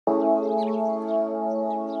Hello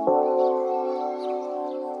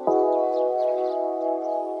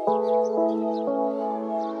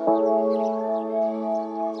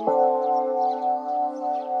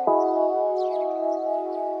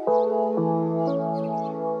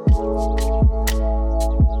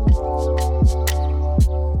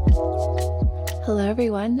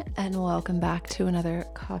everyone, and welcome back to another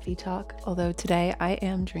coffee talk. Although today I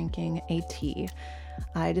am drinking a tea.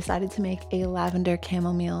 I decided to make a lavender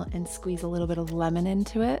chamomile and squeeze a little bit of lemon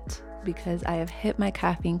into it because I have hit my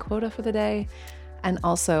caffeine quota for the day. And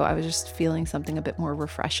also I was just feeling something a bit more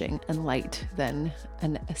refreshing and light than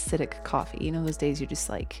an acidic coffee. You know, those days you just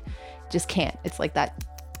can't. It's like that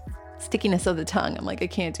stickiness of the tongue. I'm like, I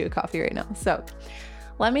can't do a coffee right now. So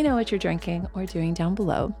let me know what you're drinking or doing down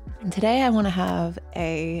below. And today I want to have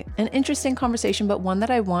an interesting conversation, but one that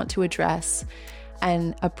I want to address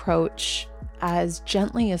and approach as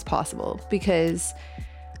gently as possible because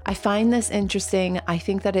I find this interesting. I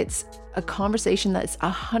think that it's a conversation that's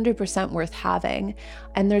 100% worth having.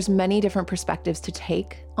 And there's many different perspectives to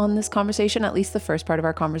take on this conversation, at least the first part of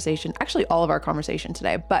our conversation, actually all of our conversation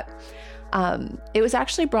today. But it was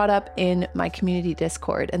actually brought up in my community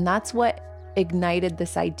Discord, and that's what ignited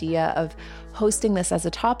this idea of hosting this as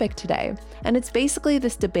a topic today. And it's basically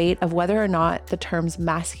this debate of whether or not the terms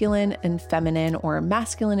masculine and feminine, or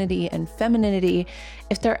masculinity and femininity,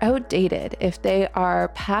 if they're outdated, if they are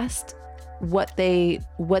past what they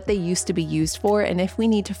used to be used for, and if we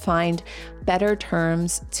need to find better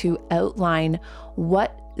terms to outline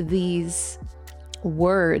what these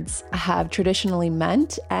words have traditionally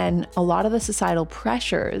meant and a lot of the societal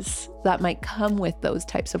pressures that might come with those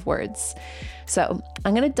types of words. So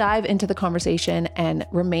I'm going to dive into the conversation and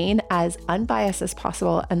remain as unbiased as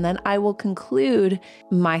possible, and then I will conclude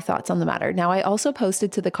my thoughts on the matter. Now, I also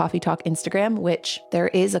posted to the Coffee Talk Instagram, which there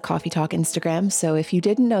is a Coffee Talk Instagram. So if you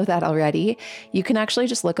didn't know that already, you can actually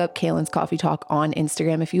just look up Kaylin's Coffee Talk on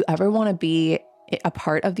Instagram if you ever want to be a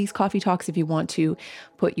part of these coffee talks. If you want to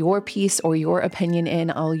put your piece or your opinion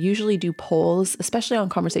in, I'll usually do polls, especially on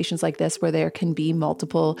conversations like this where there can be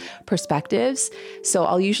multiple perspectives. So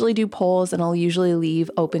I'll usually do polls and I'll usually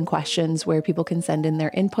leave open questions where people can send in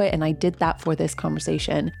their input. And I did that for this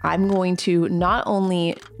conversation. I'm going to not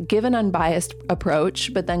only give an unbiased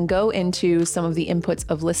approach, but then go into some of the inputs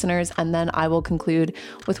of listeners, and then I will conclude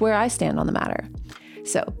with where I stand on the matter.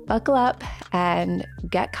 So buckle up and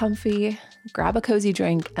get comfy, grab a cozy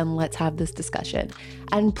drink, and let's have this discussion.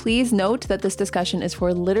 And please note that this discussion is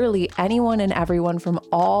for literally anyone and everyone from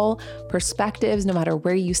all perspectives, no matter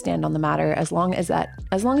where you stand on the matter, as long as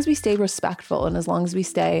we stay respectful and as long as we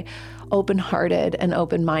stay open-hearted and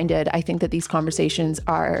open-minded. I think that these conversations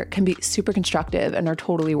can be super constructive and are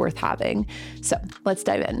totally worth having. So let's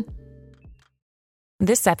dive in.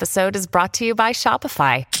 This episode is brought to you by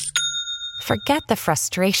Shopify. Forget the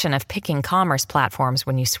frustration of picking commerce platforms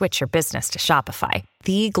when you switch your business to Shopify,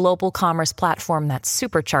 the global commerce platform that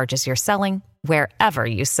supercharges your selling wherever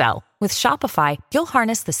you sell. With Shopify, you'll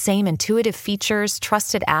harness the same intuitive features,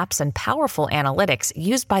 trusted apps, and powerful analytics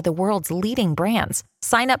used by the world's leading brands.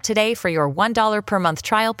 Sign up today for your $1 per month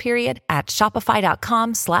trial period at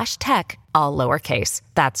shopify.com/tech, all lowercase.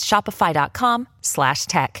 That's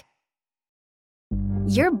shopify.com/tech.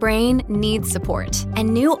 Your brain needs support,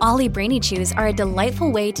 and new Ollie Brainy Chews are a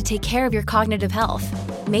delightful way to take care of your cognitive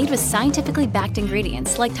health. Made with scientifically backed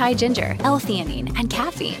ingredients like Thai ginger, L-theanine, and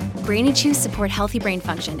caffeine, Brainy Chews support healthy brain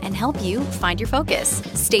function and help you find your focus,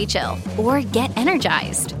 stay chill, or get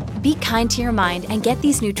energized. Be kind to your mind and get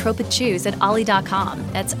these nootropic chews at ollie.com.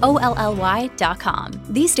 That's OLLY.com.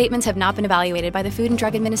 These statements have not been evaluated by the Food and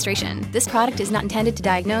Drug Administration. This product is not intended to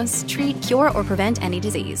diagnose, treat, cure, or prevent any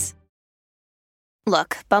disease.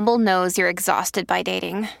 Look, Bumble knows you're exhausted by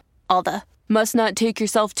dating. All the, must not take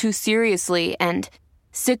yourself too seriously, and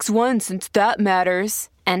 6'1" since that matters,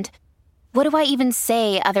 and what do I even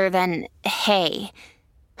say other than, hey?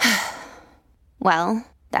 Well,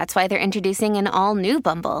 that's why they're introducing an all-new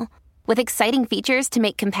Bumble, with exciting features to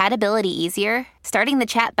make compatibility easier, starting the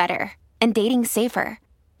chat better, and dating safer.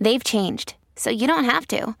 They've changed, so you don't have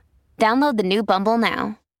to. Download the new Bumble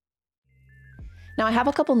now. Now, I have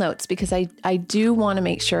a couple notes because I do want to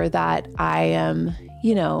make sure that I am,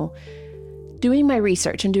 doing my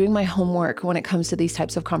research and doing my homework when it comes to these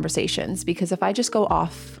types of conversations. Because if I just go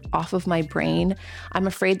off of my brain, I'm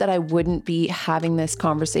afraid that I wouldn't be having this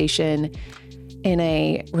conversation in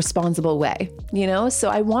a responsible way, So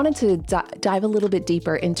I wanted to dive a little bit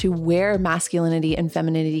deeper into where masculinity and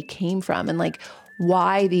femininity came from and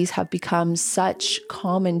why these have become such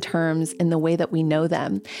common terms in the way that we know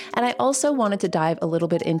them. And I also wanted to dive a little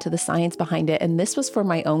bit into the science behind it. And this was for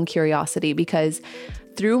my own curiosity, because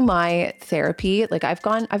through my therapy, like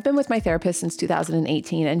I've been with my therapist since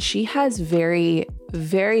 2018, and she has very,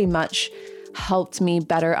 very much helped me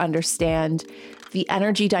better understand the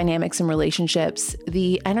energy dynamics in relationships,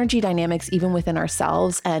 the energy dynamics even within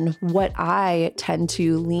ourselves, and what I tend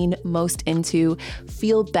to lean most into,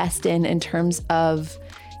 feel best in terms of,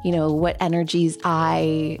 what energies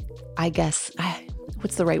I guess,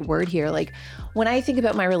 what's the right word here? Like when I think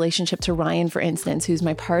about my relationship to Ryan, for instance, who's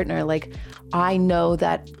my partner, like I know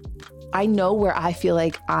where I feel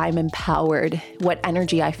like I'm empowered, what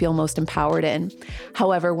energy I feel most empowered in.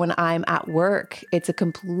 However, when I'm at work, it's a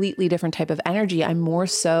completely different type of energy. I'm more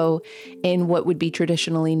so in what would be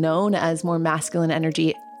traditionally known as more masculine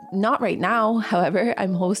energy. Not right now, however,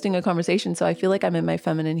 I'm hosting a conversation, so I feel like I'm in my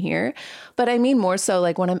feminine here. But I mean more so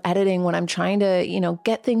like when I'm editing, when I'm trying to,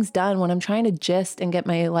 get things done, when I'm trying to gist and get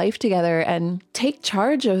my life together and take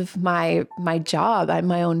charge of my job. I'm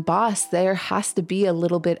my own boss. There has to be a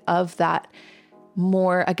little bit of that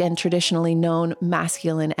more, again, traditionally known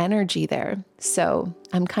masculine energy there. So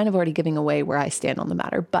I'm kind of already giving away where I stand on the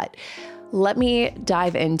matter, but let me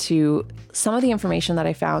dive into some of the information that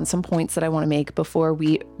I found, some points that I want to make before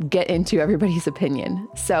we get into everybody's opinion.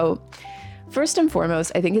 So first and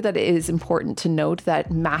foremost, I think that it is important to note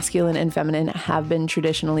that masculine and feminine have been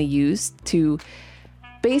traditionally used to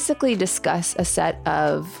basically discuss a set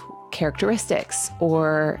of characteristics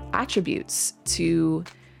or attributes to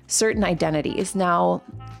certain identities. Now,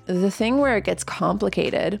 the thing where it gets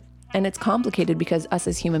complicated, and it's complicated because us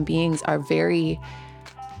as human beings are very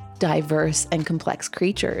diverse and complex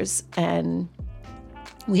creatures. And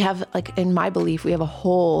we have, like, in my belief, we have a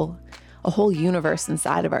whole universe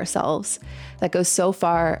inside of ourselves that goes so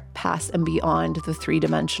far past and beyond the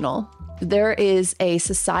three-dimensional. There is a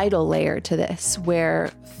societal layer to this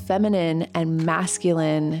where feminine and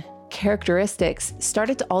masculine characteristics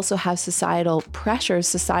started to also have societal pressures,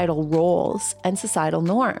 societal roles, and societal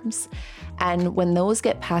norms. And when those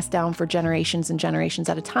get passed down for generations and generations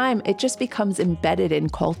at a time, it just becomes embedded in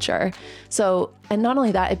culture. So, and not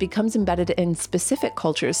only that, it becomes embedded in specific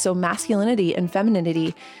cultures. So masculinity and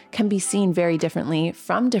femininity can be seen very differently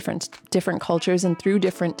from different cultures and through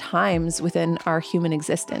different times within our human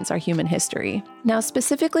existence, our human history. Now,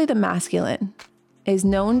 specifically the masculine is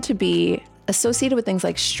known to be associated with things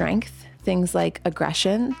like strength, things like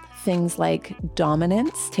aggression, things like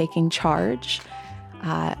dominance, taking charge,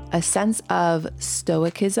 a sense of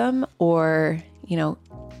stoicism, or,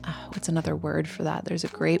 what's another word for that? There's a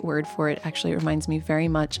great word for it. Actually, it reminds me very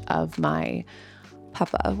much of my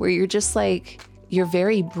papa, where you're just like, you're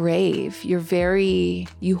very brave.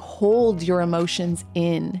 You hold your emotions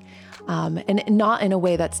in, and not in a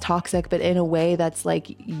way that's toxic, but in a way that's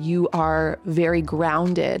like you are very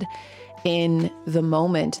grounded in the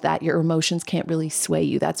moment, that your emotions can't really sway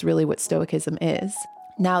you. That's really what stoicism is.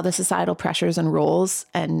 Now, the societal pressures and roles,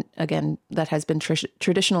 and again, that has been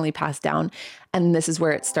traditionally passed down, and this is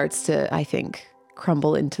where it starts to, I think,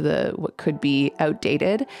 crumble into what could be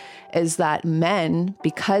outdated, is that men,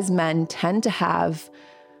 because men tend to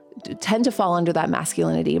fall under that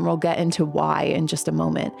masculinity, and we'll get into why in just a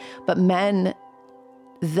moment, but men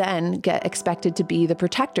then get expected to be the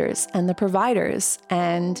protectors and the providers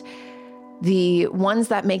and the ones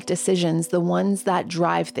that make decisions, the ones that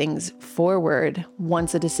drive things forward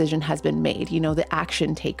once a decision has been made, the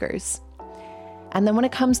action takers. And then when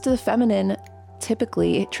it comes to the feminine,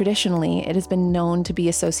 typically, traditionally, it has been known to be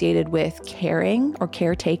associated with caring or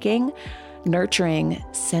caretaking, nurturing,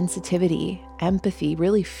 sensitivity, empathy,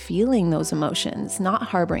 really feeling those emotions, not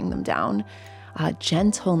harboring them down,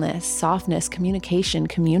 gentleness, softness, communication,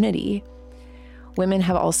 community. Women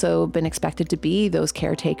have also been expected to be those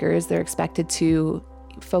caretakers. They're expected to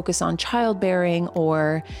focus on childbearing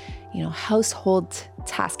or, household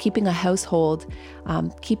tasks, keeping a household,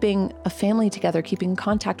 keeping a family together, keeping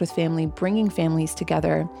contact with family, bringing families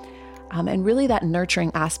together, and really that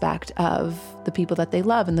nurturing aspect of the people that they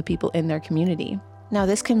love and the people in their community. Now,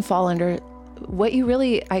 this can fall under what you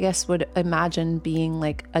really, I guess, would imagine being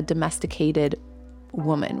like a domesticated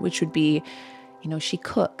woman, which would be, she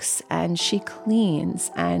cooks and she cleans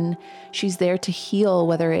and she's there to heal,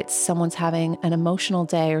 whether it's someone's having an emotional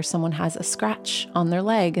day or someone has a scratch on their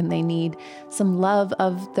leg and they need some love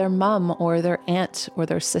of their mom or their aunt or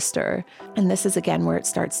their sister. And this is again where it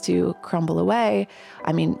starts to crumble away.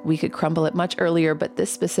 I mean, we could crumble it much earlier, but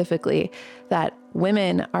this specifically, that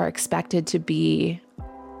women are expected to be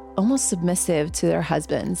almost submissive to their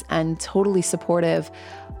husbands and totally supportive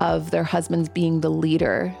of their husbands being the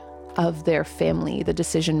leader of their family, the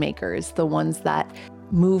decision makers, the ones that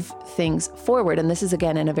move things forward. And this is,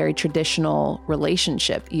 again, in a very traditional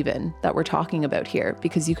relationship even that we're talking about here,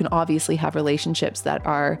 because you can obviously have relationships that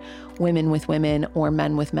are women with women or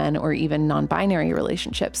men with men or even non-binary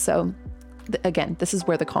relationships. So again, this is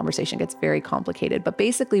where the conversation gets very complicated. But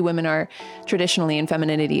basically, women are traditionally, and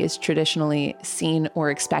femininity is traditionally seen or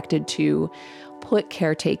expected to put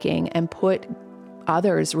caretaking and put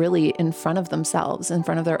others really in front of themselves, in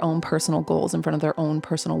front of their own personal goals, in front of their own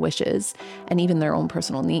personal wishes, and even their own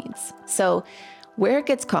personal needs. So where it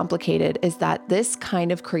gets complicated is that this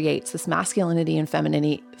kind of creates this masculinity and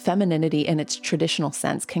femininity in its traditional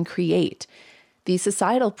sense can create these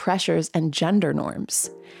societal pressures and gender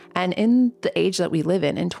norms. And in the age that we live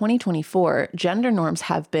in 2024, gender norms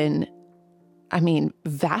have been,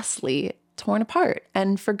 vastly torn apart,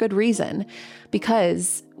 and for good reason,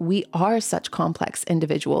 because we are such complex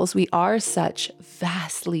individuals. We are such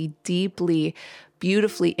vastly, deeply,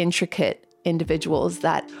 beautifully intricate individuals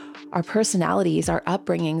that our personalities, our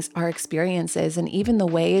upbringings, our experiences, and even the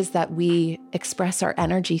ways that we express our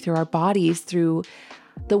energy through our bodies, through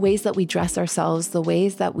the ways that we dress ourselves, the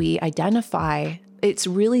ways that we identify, it's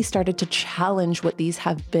really started to challenge what these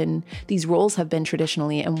roles have been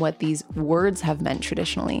traditionally and what these words have meant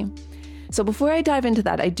traditionally. So before I dive into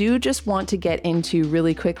that, I do just want to get into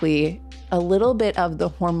really quickly a little bit of the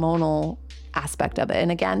hormonal aspect of it.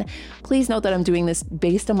 And again, please note that I'm doing this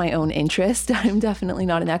based on my own interest. I'm definitely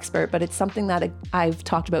not an expert, but it's something that I've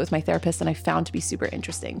talked about with my therapist and I found to be super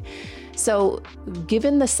interesting. So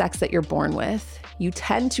given the sex that you're born with, you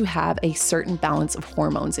tend to have a certain balance of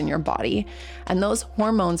hormones in your body. And those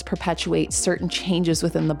hormones perpetuate certain changes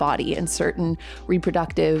within the body and certain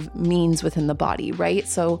reproductive means within the body, right?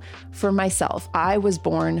 So for myself, I was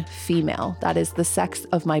born female. That is the sex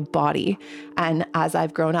of my body. And as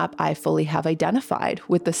I've grown up, I fully have identified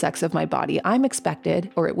with the sex of my body. I'm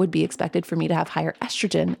expected, or it would be expected for me to have higher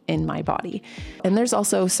estrogen in my body. And there's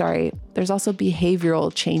also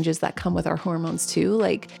behavioral changes that come with our hormones too.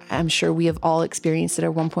 Like I'm sure we have all experienced it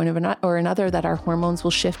at one point or another that our hormones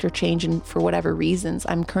will shift or change, and for whatever reasons.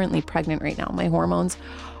 I'm currently pregnant right now. My hormones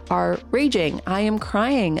are raging. I am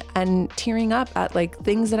crying and tearing up at like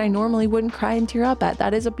things that I normally wouldn't cry and tear up at.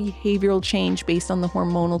 That is a behavioral change based on the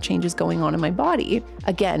hormonal changes going on in my body.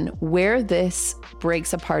 Again, where this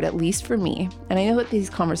breaks apart, at least for me, and I know that these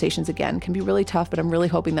conversations again can be really tough, but I'm really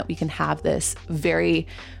hoping that we can have this very,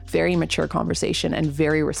 very mature conversation and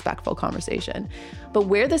very respectful conversation. But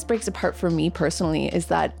where this breaks apart for me personally is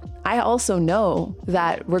that I also know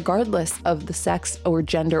that regardless of the sex or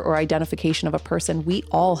gender or identification of a person, we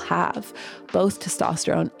all have both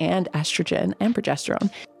testosterone and estrogen and progesterone.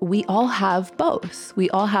 We all have both. We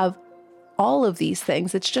all have all of these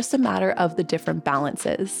things. It's just a matter of the different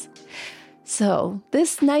balances. So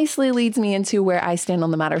this nicely leads me into where I stand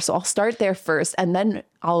on the matter. So I'll start there first, and then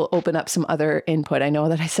I'll open up some other input. I know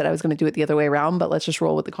that I said I was going to do it the other way around, but let's just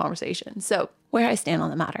roll with the conversation. So where I stand on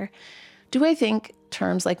the matter. Do I think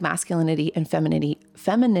terms like masculinity and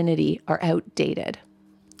femininity are outdated?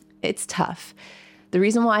 It's tough. The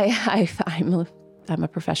reason why I'm a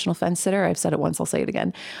professional fence sitter, I've said it once, I'll say it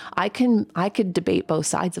again. I could debate both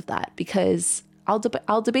sides of that, because I'll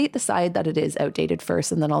debate the side that it is outdated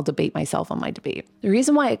first, and then I'll debate myself on my debate. The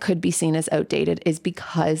reason why it could be seen as outdated is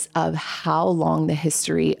because of how long the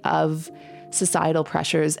history of societal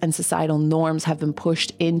pressures and societal norms have been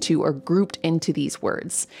pushed into or grouped into these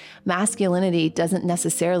words. Masculinity doesn't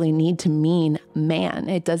necessarily need to mean man.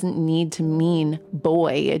 It doesn't need to mean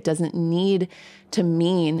boy. It doesn't need to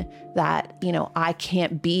mean that, I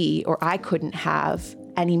can't be or I couldn't have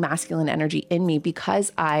any masculine energy in me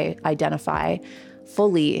because I identify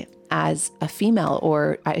fully as a female,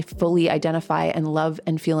 or I fully identify and love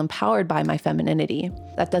and feel empowered by my femininity.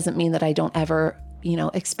 That doesn't mean that I don't ever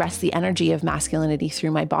express the energy of masculinity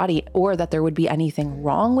through my body, or that there would be anything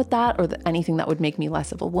wrong with that, or anything that would make me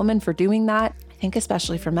less of a woman for doing that. I think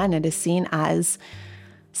especially for men, it is seen as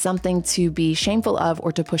something to be shameful of,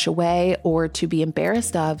 or to push away, or to be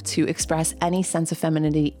embarrassed of, to express any sense of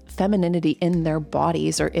femininity in their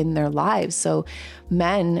bodies or in their lives. So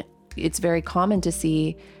men, it's very common to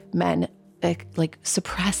see men like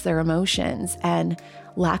suppress their emotions and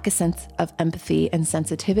lack a sense of empathy and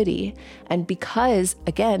sensitivity. And because,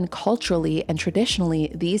 again, culturally and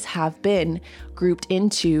traditionally, these have been grouped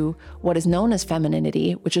into what is known as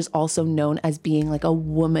femininity, which is also known as being like a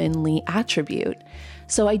womanly attribute.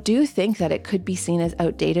 So I do think that it could be seen as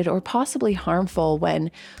outdated or possibly harmful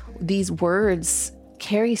when these words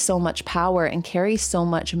carry so much power and carry so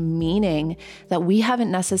much meaning that we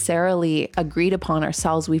haven't necessarily agreed upon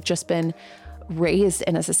ourselves. We've just been raised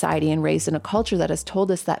in a society and raised in a culture that has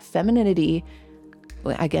told us that femininity,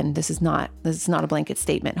 again, this is not a blanket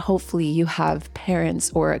statement. Hopefully you have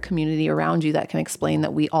parents or a community around you that can explain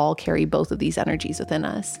that we all carry both of these energies within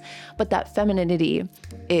us, but that femininity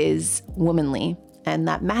is womanly and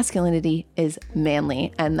that masculinity is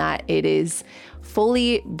manly, and that it is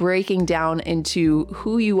fully breaking down into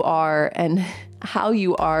who you are and how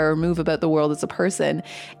you are or move about the world as a person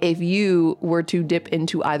if you were to dip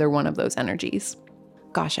into either one of those energies.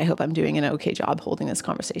 Gosh, I hope I'm doing an okay job holding this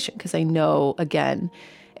conversation, because I know, again,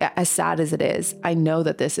 as sad as it is, I know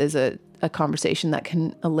that this is a conversation that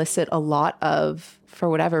can elicit a lot of, for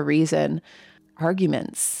whatever reason,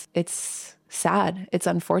 arguments. It's sad. It's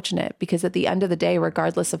unfortunate, because at the end of the day,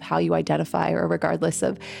 regardless of how you identify or regardless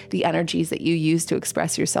of the energies that you use to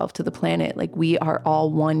express yourself to the planet, like, we are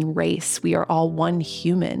all one race. We are all one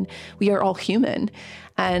human. We are all human.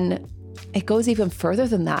 And it goes even further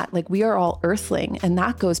than that. Like, we are all earthling, and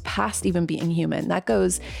that goes past even being human. That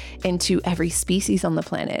goes into every species on the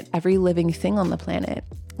planet, every living thing on the planet.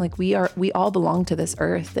 Like, we all belong to this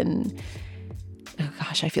earth. And oh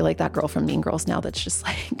gosh, I feel like that girl from Mean Girls now that's just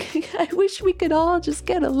like, I wish we could all just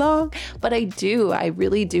get along. But I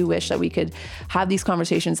really do wish that we could have these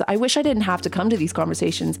conversations. I wish I didn't have to come to these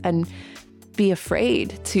conversations and be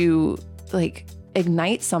afraid to like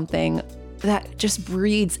ignite something that just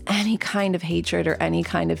breeds any kind of hatred or any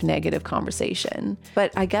kind of negative conversation.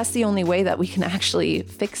 But I guess the only way that we can actually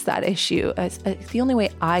fix that issue, the only way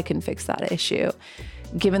I can fix that issue,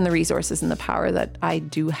 given the resources and the power that I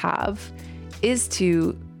do have, is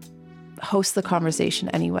to host the conversation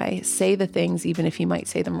anyway. Say the things, even if you might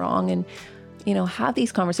say them wrong, and, you know, have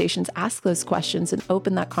these conversations, ask those questions and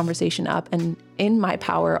open that conversation up. And in my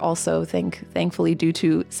power also, thankfully, due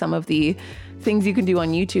to some of the things you can do on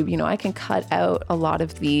YouTube, you know, I can cut out a lot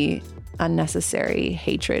of the unnecessary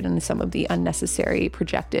hatred and some of the unnecessary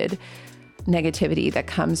projected negativity that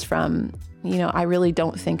comes from, you know, I really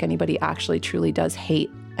don't think anybody actually truly does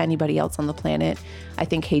hate anybody else on the planet. I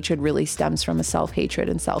think hatred really stems from a self-hatred,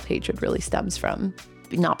 and self-hatred really stems from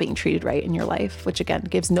not being treated right in your life, which again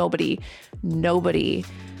gives nobody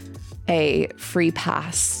a free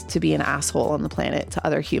pass to be an asshole on the planet to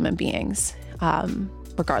other human beings,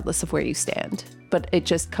 regardless of where you stand. But it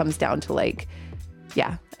just comes down to like,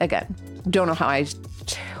 yeah, again, don't know how I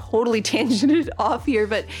totally tangented off here,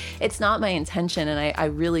 but it's not my intention. And I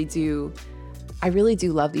really do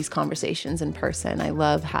love these conversations in person. I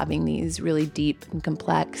love having these really deep and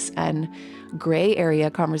complex and gray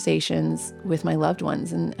area conversations with my loved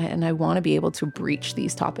ones. And I want to be able to breach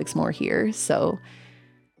these topics more here. So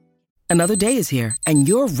another day is here and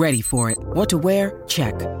you're ready for it. What to wear?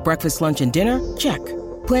 Check. Breakfast, lunch, and dinner? Check.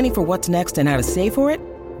 Planning for what's next and how to save for it?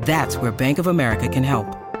 That's where Bank of America can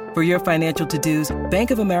help. For your financial to-dos,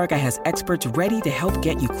 Bank of America has experts ready to help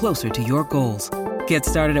get you closer to your goals. Get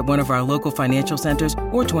started at one of our local financial centers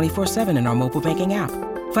or 24/7 in our mobile banking app.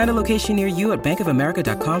 Find a location near you at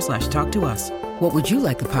bankofamerica.com/talktous. What would you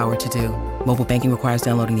like the power to do? Mobile banking requires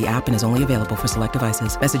downloading the app and is only available for select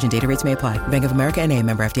devices. Message and data rates may apply. Bank of America N.A.,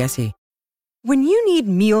 member FDIC. When you need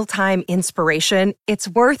mealtime inspiration, it's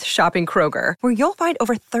worth shopping Kroger, where you'll find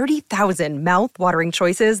over 30,000 mouth-watering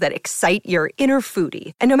choices that excite your inner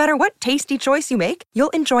foodie. And no matter what tasty choice you make,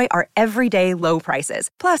 you'll enjoy our everyday low prices,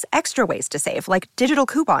 plus extra ways to save, like digital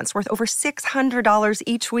coupons worth over $600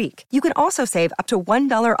 each week. You can also save up to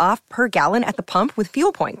 $1 off per gallon at the pump with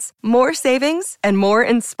fuel points. More savings and more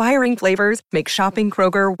inspiring flavors make shopping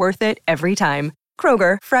Kroger worth it every time.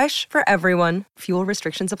 Kroger, fresh for everyone. Fuel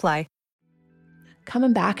restrictions apply.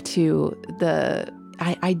 Coming back to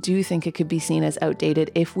I do think it could be seen as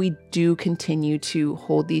outdated if we do continue to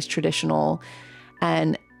hold these traditional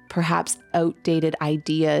and perhaps outdated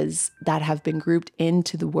ideas that have been grouped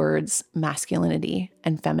into the words masculinity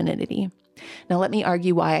and femininity. Now, let me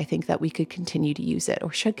argue why I think that we could continue to use it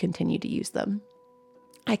or should continue to use them.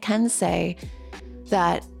 I can say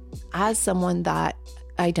that as someone that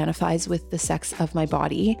identifies with the sex of my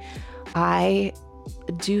body, I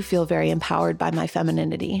do feel very empowered by my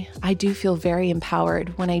femininity. I do feel very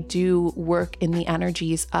empowered when I do work in the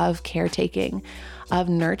energies of caretaking, of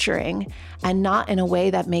nurturing, and not in a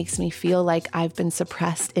way that makes me feel like I've been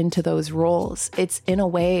suppressed into those roles. It's in a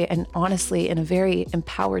way, and honestly, in a very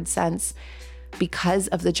empowered sense, because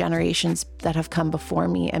of the generations that have come before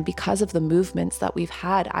me and because of the movements that we've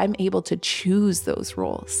had, I'm able to choose those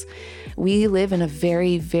roles. We live in a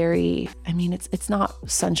very, very, it's not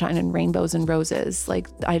sunshine and rainbows and roses. Like,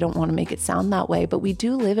 I don't want to make it sound that way, but we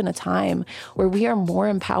do live in a time where we are more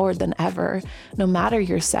empowered than ever, no matter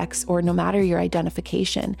your sex or no matter your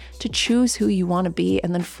identification, to choose who you want to be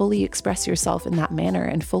and then fully express yourself in that manner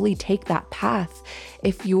and fully take that path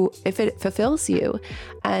if it fulfills you.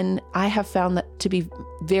 And I have found that to be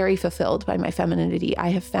very fulfilled by my femininity. I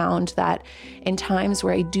have found that in times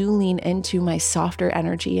where I do lean into my softer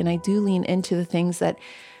energy and I do lean into the things that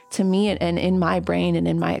to me and in my brain and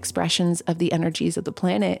in my expressions of the energies of the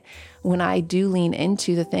planet, when I do lean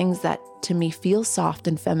into the things that to me feel soft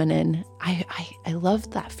and feminine, I love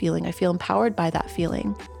that feeling. I feel empowered by that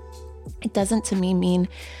feeling. It doesn't to me mean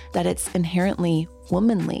that it's inherently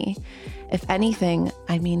womanly. If anything,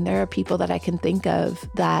 there are people that I can think of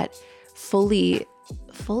that fully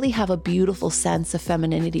have a beautiful sense of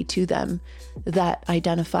femininity to them that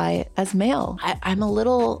identify as male. I'm a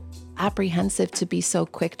little apprehensive to be so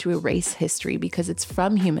quick to erase history because it's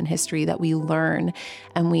from human history that we learn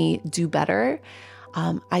and we do better.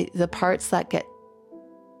 The parts that get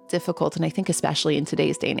difficult, and I think especially in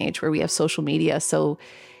today's day and age where we have social media, so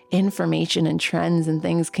information and trends and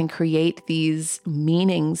things can create these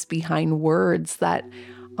meanings behind words that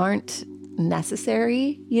aren't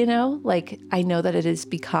necessary, like I know that it has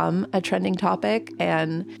become a trending topic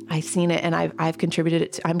and I've seen it and I've contributed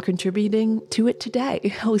it. I'm contributing to it today,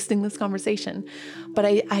 hosting this conversation. But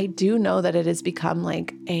I do know that it has become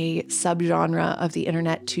like a subgenre of the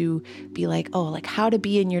internet to be like, oh, like how to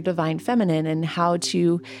be in your divine feminine and how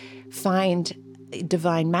to find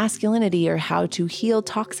divine masculinity or how to heal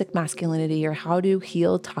toxic masculinity or how to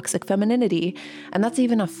heal toxic femininity. And that's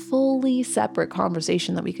even a fully separate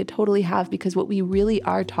conversation that we could totally have, because what we really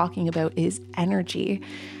are talking about is energy.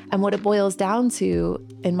 And what it boils down to,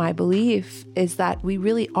 in my belief, is that we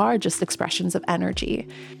really are just expressions of energy.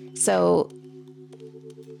 So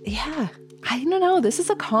yeah, I don't know. This is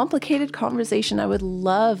a complicated conversation. I would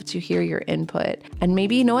love to hear your input. And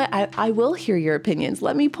maybe, you know what? I will hear your opinions.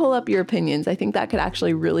 Let me pull up your opinions. I think that could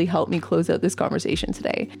actually really help me close out this conversation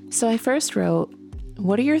today. So I first wrote,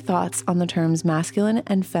 what are your thoughts on the terms masculine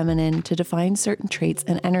and feminine to define certain traits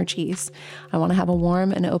and energies? I want to have a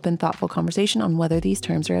warm and open, thoughtful conversation on whether these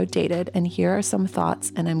terms are outdated. And here are some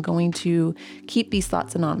thoughts, and I'm going to keep these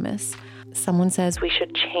thoughts anonymous. Someone says, we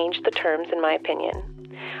should change the terms, in my opinion.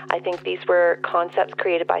 I think these were concepts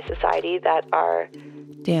created by society that are...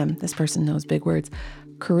 Damn, this person knows big words.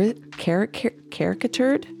 Caricatured?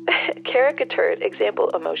 Caricatured. Example,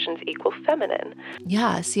 emotions equal feminine.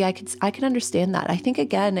 Yeah, see, I can understand that. I think,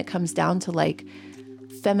 again, it comes down to like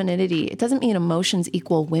femininity. It doesn't mean emotions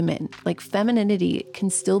equal women. Like femininity can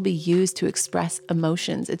still be used to express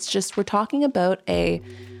emotions. It's just we're talking about a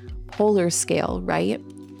polar scale, right?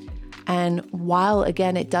 And while,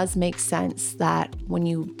 again, it does make sense that when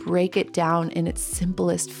you break it down in its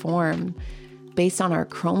simplest form, based on our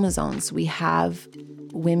chromosomes, we have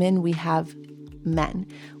women, we have men,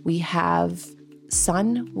 we have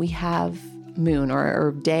sun, we have moon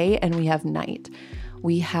or day, and we have night.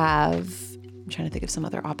 We have, I'm trying to think of some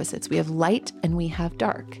other opposites. We have light and we have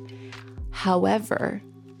dark. However,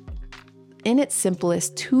 in its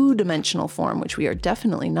simplest two-dimensional form, which we are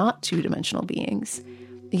definitely not two-dimensional beings,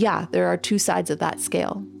 yeah, there are two sides of that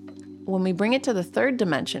scale. When we bring it to the third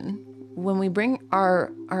dimension, when we bring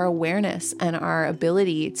our awareness and our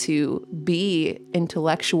ability to be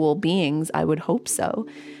intellectual beings, I would hope so,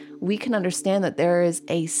 we can understand that there is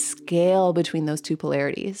a scale between those two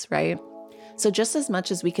polarities, right? So just as much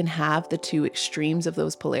as we can have the two extremes of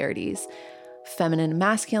those polarities, feminine and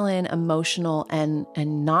masculine, emotional and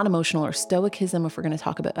non-emotional, or stoicism, if we're going to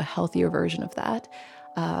talk about a healthier version of that,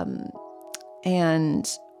 and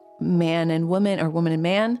man and woman, or woman and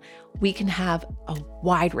man, we can have a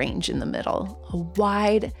wide range in the middle, a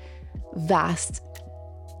wide, vast,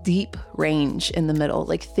 deep range in the middle.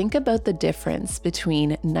 Like, think about the difference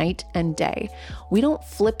between night and day. We don't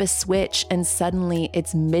flip a switch and suddenly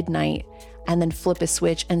it's midnight, and then flip a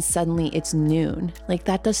switch and suddenly it's noon. Like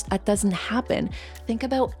that doesn't happen. Think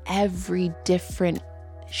about every different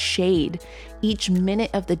shade each minute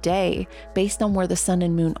of the day based on where the sun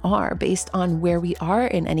and moon are, based on where we are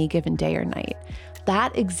in any given day or night.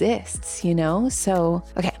 That exists, you know? So,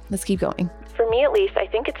 okay, let's keep going. For me, at least, I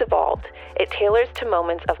think it's evolved. It tailors to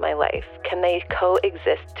moments of my life. Can they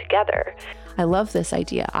coexist together? I love this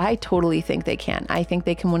idea. I totally think they can. I think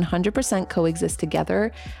they can 100% coexist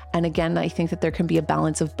together. And again, I think that there can be a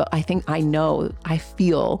balance of, I shouldn't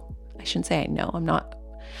say I know, I'm not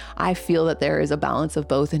I feel that there is a balance of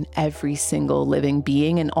both in every single living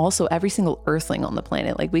being and also every single earthling on the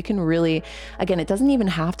planet. Like we can really, again, it doesn't even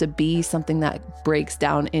have to be something that breaks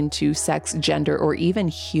down into sex, gender, or even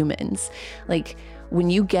humans. Like when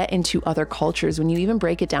you get into other cultures, when you even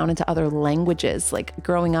break it down into other languages, like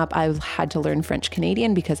growing up, I've had to learn French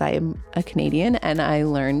Canadian because I am a Canadian and I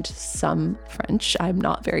learned some French. I'm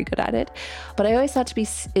not very good at it, but I always thought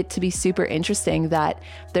it to be super interesting that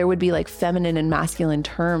there would be like feminine and masculine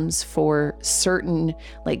terms for certain,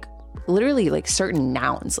 like literally like certain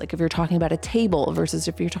nouns. Like if you're talking about a table versus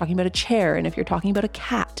if you're talking about a chair, and if you're talking about a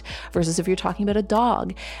cat versus if you're talking about a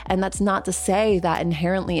dog. And that's not to say that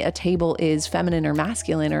inherently a table is feminine or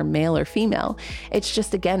masculine or male or female. It's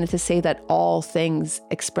just, again, to say that all things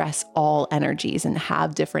express all energies and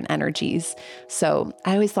have different energies. So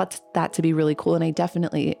I always thought that to be really cool. And I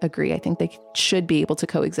definitely agree. I think they should be able to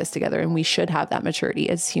coexist together, and we should have that maturity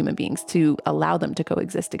as human beings to allow them to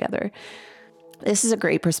coexist together. This is a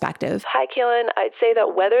great perspective. Hi, Keelan. I'd say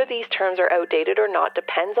that whether these terms are outdated or not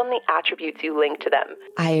depends on the attributes you link to them.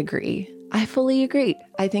 I agree. I fully agree.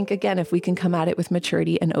 I think, again, if we can come at it with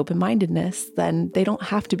maturity and open-mindedness, then they don't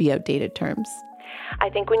have to be outdated terms. I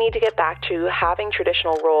think we need to get back to having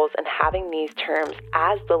traditional roles and having these terms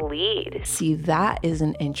as the lead. See, that is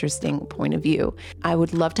an interesting point of view. I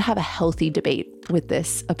would love to have a healthy debate with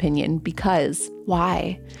this opinion, because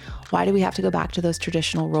why? Why do we have to go back to those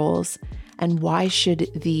traditional roles? And why should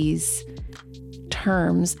these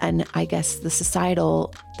terms and I guess the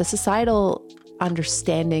societal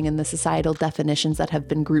understanding and the societal definitions that have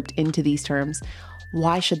been grouped into these terms,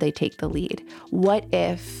 why should they take the lead? What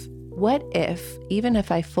if, even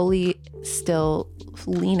if I fully still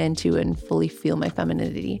lean into and fully feel my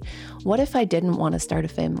femininity, what if I didn't want to start a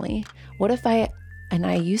family? What if and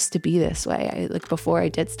I used to be this way. Before I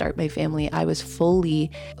did start my family, I was fully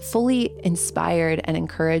inspired and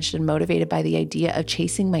encouraged and motivated by the idea of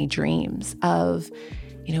chasing my dreams, of,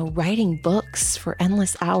 writing books for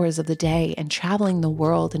endless hours of the day and traveling the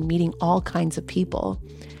world and meeting all kinds of people.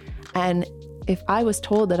 And if I was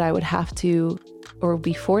told that I would have to or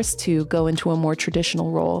be forced to go into a more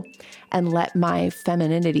traditional role and let my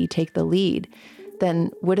femininity take the lead,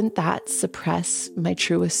 then wouldn't that suppress my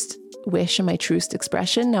truest wish and my truest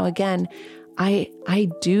expression? Now, again, I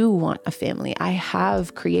do want a family. I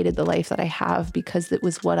have created the life that I have because it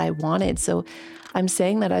was what I wanted. So I'm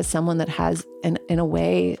saying that as someone that has, in a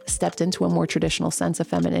way, stepped into a more traditional sense of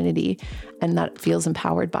femininity and that feels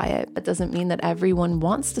empowered by it. That doesn't mean that everyone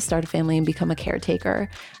wants to start a family and become a caretaker.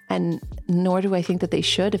 And nor do I think that they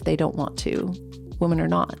should if they don't want to, women or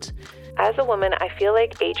not. As a woman, I feel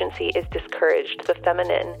like agency is discouraged. The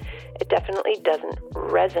feminine, it definitely doesn't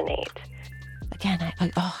resonate. Again,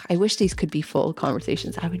 I wish these could be full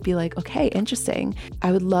conversations. I would be like, okay, interesting.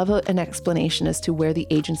 I would love an explanation as to where the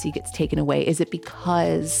agency gets taken away. Is it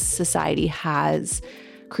because society has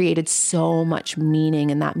created so much meaning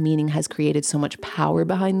and that meaning has created so much power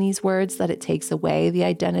behind these words that it takes away the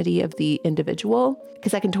identity of the individual?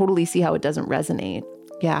 Because I can totally see how it doesn't resonate.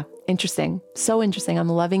 Yeah, interesting. So interesting. I'm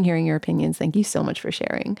loving hearing your opinions. Thank you so much for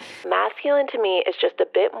sharing. Masculine to me is just a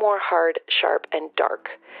bit more hard, sharp, and dark.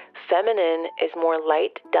 Feminine is more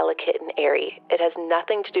light, delicate, and airy. It has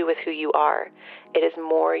nothing to do with who you are. It is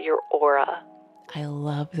more your aura. I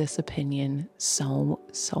love this opinion so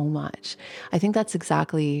much. I think that's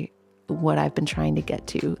exactly what I've been trying to get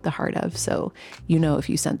to the heart of. So, if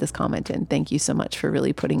you sent this comment in, thank you so much for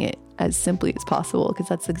really putting it as simply as possible, because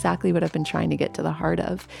that's exactly what I've been trying to get to the heart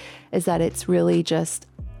of, is that it's really just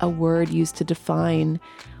a word used to define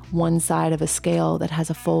one side of a scale that has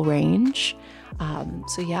a full range.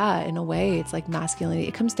 So yeah, in a way, it's like masculinity.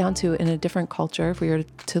 It comes down to, in a different culture, if we were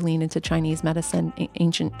to lean into Chinese medicine,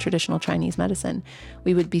 ancient traditional Chinese medicine,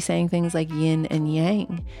 we would be saying things like yin and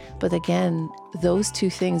yang. But again, those two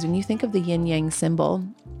things, when you think of the yin yang symbol,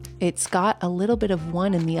 it's got a little bit of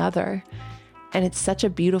one in the other. And it's such a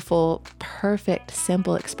beautiful, perfect,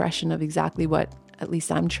 simple expression of exactly what at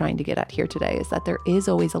least I'm trying to get at here today, is that there is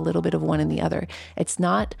always a little bit of one in the other. It's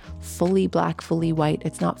not fully black, fully white.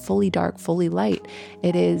 It's not fully dark, fully light.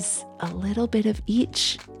 It is a little bit of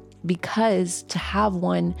each, because to have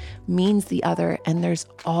one means the other, and there's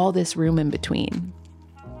all this room in between.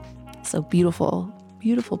 So beautiful,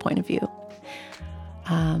 beautiful point of view.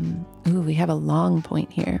 We have a long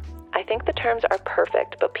point here. I think the terms are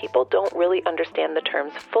perfect, but people don't really understand the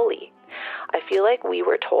terms fully. I feel like we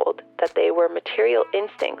were told that they were material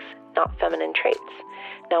instincts, not feminine traits.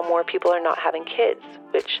 Now more people are not having kids,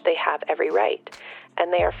 which they have every right.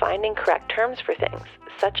 and they are finding correct terms for things,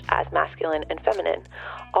 such as masculine and feminine.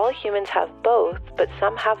 All humans have both, but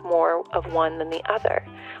some have more of one than the other.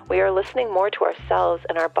 We are listening more to ourselves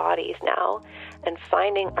and our bodies now, and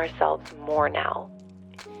finding ourselves more now.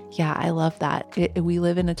 Yeah, I love that. We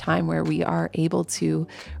live in a time where we are able to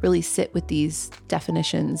really sit with these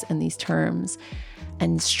definitions and these terms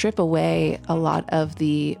and strip away a lot of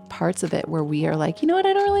the parts of it where we are like, you know what,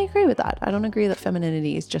 I don't really agree with that. I don't agree that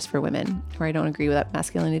femininity is just for women, or I don't agree with that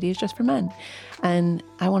masculinity is just for men. And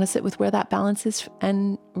I want to sit with where that balance is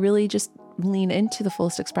and really just lean into the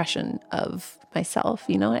fullest expression of myself.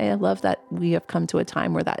 You know, I love that we have come to a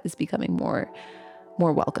time where that is becoming more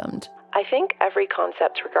welcomed. I think every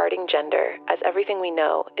concept regarding gender, as everything we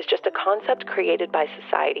know, is just a concept created by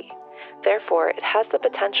society. Therefore, it has the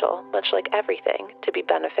potential, much like everything, to be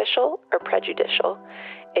beneficial or prejudicial.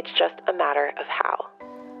 It's just a matter of how.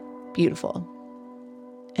 Beautiful.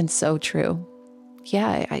 And so true.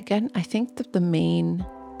 Yeah, I think that the main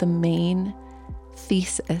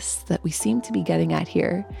thesis that we seem to be getting at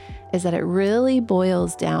here is that it really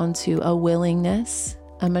boils down to a willingness,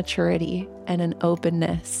 a maturity, and an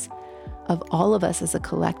openness of all of us as a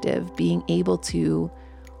collective being able to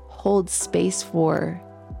hold space for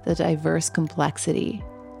the diverse complexity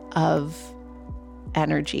of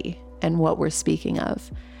energy and what we're speaking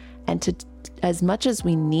of. And to, as much as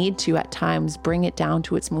we need to at times, bring it down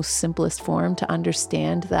to its most simplest form to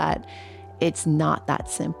understand that it's not that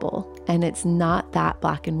simple and it's not that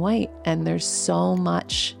black and white. And there's so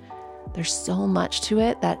much to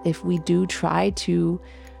it that if we do try to,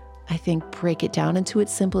 I think, break it down into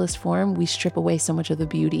its simplest form, we strip away so much of the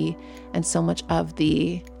beauty and so much of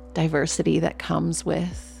the diversity that comes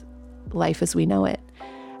with life as we know it.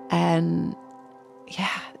 And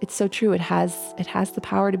yeah, it's so true. It has the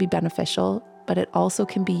power to be beneficial, but it also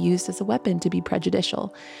can be used as a weapon to be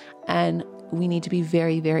prejudicial. And we need to be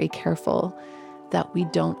very, very careful that we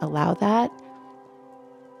don't allow that.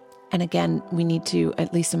 And again, we need to,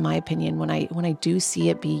 at least in my opinion, when I do see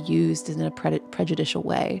it be used in a prejudicial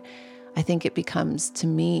way, I think it becomes, to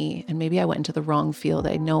me, and maybe I went into the wrong field.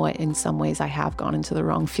 I know in some ways I have gone into the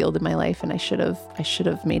wrong field in my life, and I should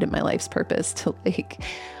have made it my life's purpose to like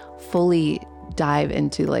fully dive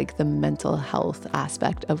into like the mental health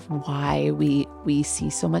aspect of why we see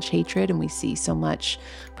so much hatred and we see so much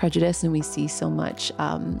prejudice and we see so much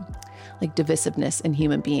like divisiveness in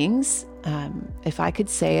human beings. If I could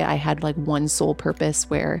say I had like one sole purpose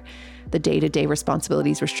where the day-to-day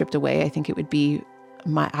responsibilities were stripped away, I think it would be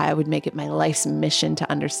I would make it my life's mission to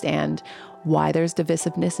understand why there's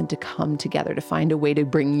divisiveness and to come together to find a way to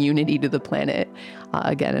bring unity to the planet,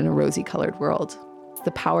 again, in a rosy-colored world.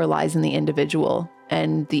 The power lies in the individual,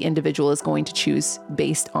 and the individual is going to choose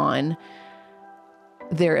based on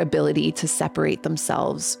their ability to separate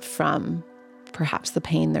themselves from perhaps the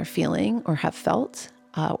pain they're feeling or have felt,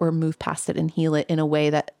 or move past it and heal it in a way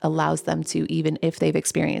that allows them to, even if they've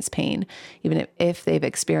experienced pain, even if they've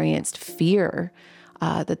experienced fear,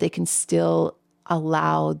 that they can still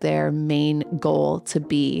allow their main goal to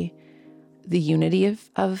be the unity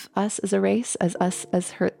of us as a race, as us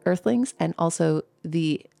as earthlings, and also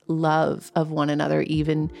the love of one another,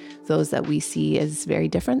 even those that we see as very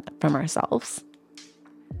different from ourselves.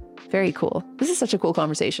 Very cool. This is such a cool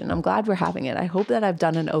conversation. I'm glad we're having it. I hope that I've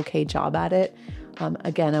done an okay job at it.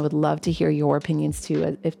 Again, I would love to hear your opinions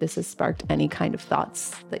too. If this has sparked any kind of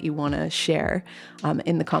thoughts that you want to share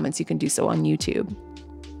in the comments, you can do so on YouTube.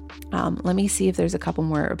 Let me see if there's a couple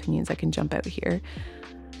more opinions I can jump out here.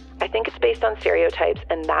 I think it's based on stereotypes,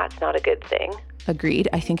 and that's not a good thing. Agreed.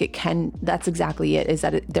 I think it can. That's exactly it, is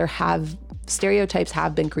that stereotypes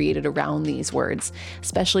have been created around these words,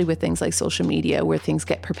 especially with things like social media, where things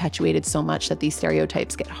get perpetuated so much that these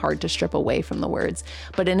stereotypes get hard to strip away from the words.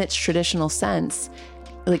 But in its traditional sense,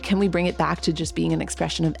 like, can we bring it back to just being an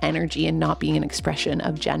expression of energy and not being an expression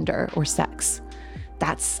of gender or sex?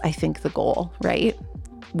 That's, I think, the goal, right?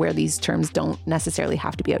 Where these terms don't necessarily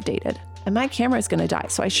have to be outdated. And my camera is going to die,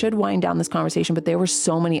 so I should wind down this conversation, but there were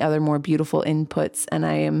so many other more beautiful inputs, and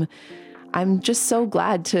I'm just so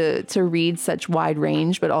glad to read such wide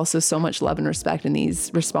range, but also so much love and respect in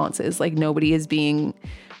these responses. Like, nobody is being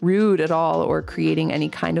rude at all or creating any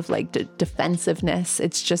kind of like defensiveness.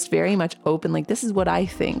 It's just very much open. Like, this is what I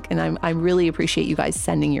think. And I really appreciate you guys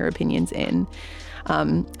sending your opinions in.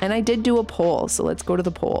 And I did do a poll. So let's go to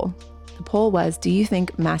the poll. The poll was, do you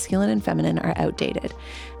think masculine and feminine are outdated?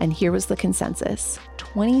 And here was the consensus.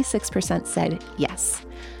 26% said yes.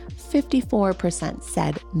 54%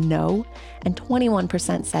 said no, and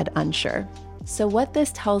 21% said unsure. So what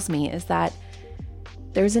this tells me is that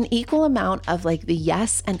there's an equal amount of like the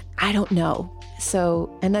yes and I don't know. So,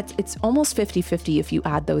 and it's almost 50-50 if you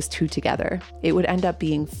add those two together. It would end up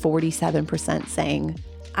being 47% saying,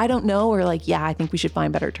 I don't know, or like, yeah, I think we should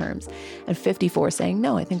find better terms. And 54 saying,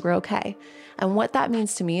 no, I think we're okay. And what that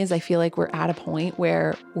means to me is I feel like we're at a point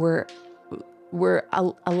where we're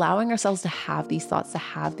allowing ourselves to have these thoughts, to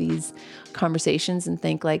have these conversations and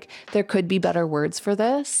think like, there could be better words for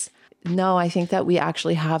this. No, I think that we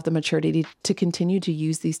actually have the maturity to continue to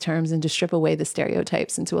use these terms and to strip away the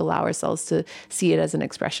stereotypes and to allow ourselves to see it as an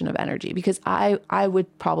expression of energy. Because I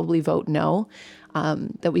would probably vote no,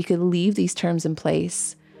 that we could leave these terms in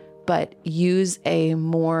place, but use a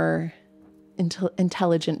more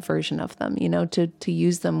intelligent version of them, to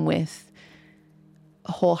use them with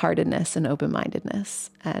wholeheartedness and open-mindedness,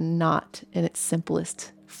 and not in its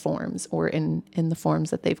simplest forms or in the forms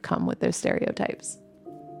that they've come with their stereotypes.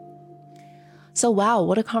 So wow,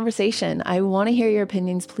 what a conversation. I want to hear your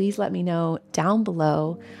opinions. Please let me know down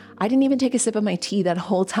below. I didn't even take a sip of my tea that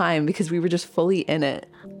whole time because we were just fully in it,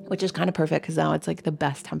 which is kind of perfect because now it's like the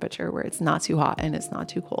best temperature where it's not too hot and it's not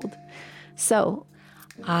too cold. So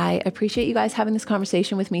I appreciate you guys having this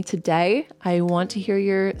conversation with me today. I want to hear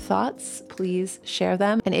your thoughts. Please share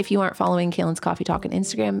them. And if you aren't following Kaylin's Coffee Talk on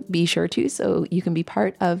Instagram, be sure to, so you can be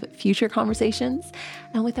part of future conversations.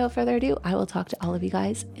 And without further ado, I will talk to all of you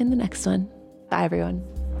guys in the next one. Bye, everyone.